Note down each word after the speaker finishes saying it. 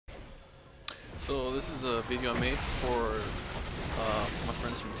So this is a video I made for my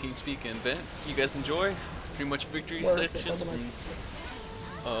friends from TeamSpeak and Bent. You guys enjoy? Pretty much victory sections from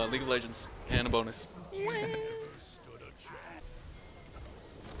League of Legends and a bonus.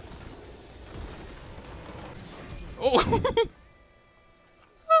 Oh!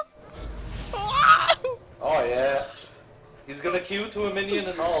 Oh yeah. He's gonna Q to a minion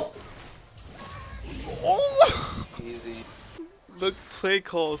and ult. Oh! Easy. The play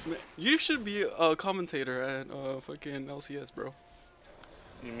calls, man. You should be a commentator at fucking LCS, bro.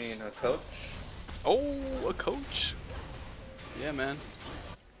 You mean a coach? Oh, a coach? Yeah, man.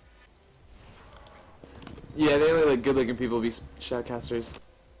 Yeah, they only let good-looking people be shoutcasters.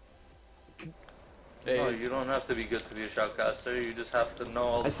 Hey. No, you don't have to be good to be a shoutcaster. You just have to know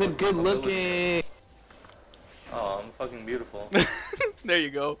all the I said good-looking. Oh, I'm fucking beautiful. There you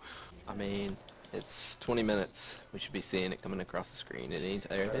go. I mean, it's 20 minutes. We should be seeing it coming across the screen, and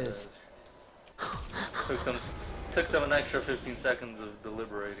there it is. Took them an extra 15 seconds of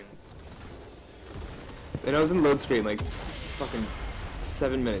deliberating. And I was in load screen like fucking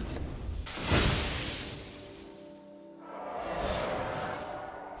 7 minutes.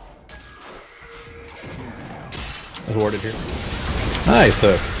 I was warded here. Nice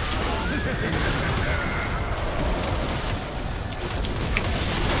hook.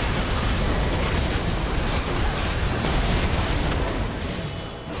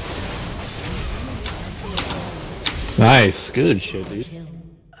 Nice, good shit, dude. Kill.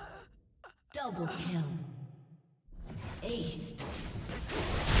 Double kill. Ace.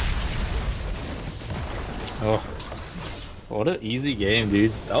 Oh, what an easy game,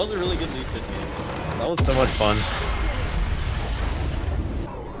 dude. That was a really good League Fit game. That was so much fun.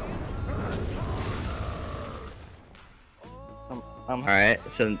 Alright,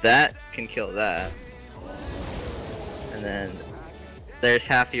 so that can kill that. And then there's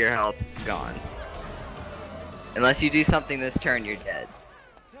half of your health gone. Unless you do something this turn, you're dead.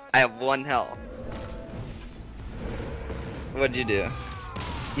 I have 1 health. What'd you do?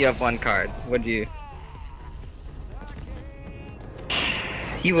 You have 1 card. What'd you...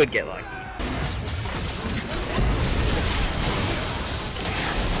 You would get lucky.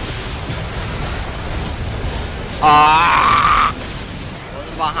 Ah!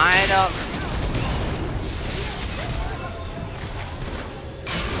 Behind him.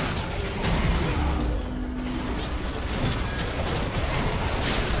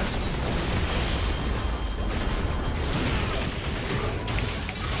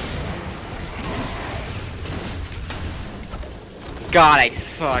 God, I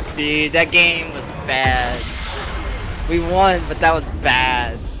suck, dude. That game was bad. We won, but that was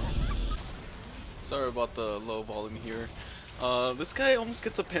bad. Sorry about the low volume here. This guy almost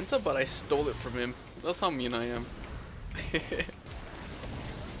gets a penta, but I stole it from him. That's how mean I am.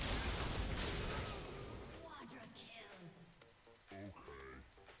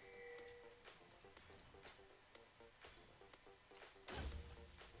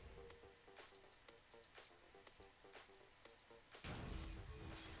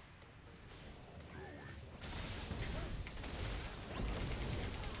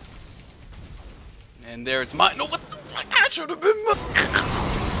 And there's my— no, what the fuck? I should have been my—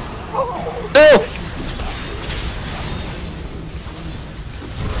 oh!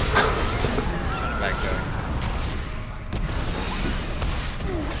 Back there.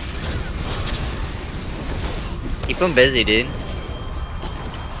 Keep him busy, dude.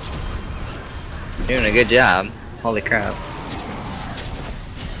 Doing a good job. Holy crap.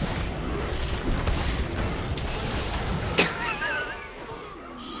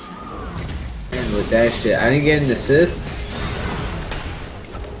 With that shit, I didn't get an assist.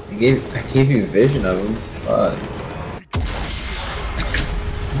 I gave you vision of him. Fuck.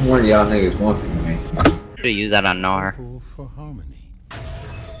 One of y'all niggas want from me. Should've used that on Nar. For harmony.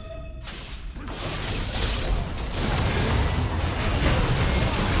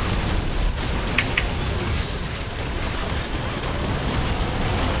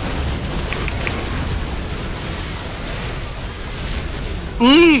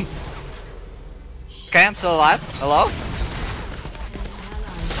 Okay, I'm still alive. Hello?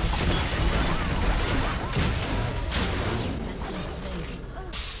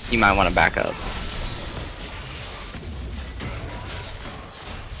 You might want to back up.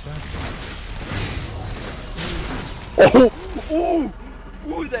 Oh! Ooh!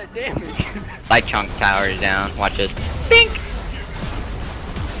 Ooh, that damage! Light chunk tower is down. Watch it. Bink!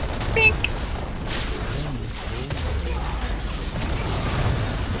 Bink!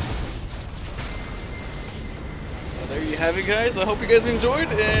 There you have it, guys. I hope you guys enjoyed,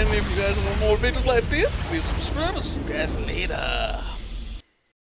 and if you guys want more videos like this, please subscribe. I'll see you guys later.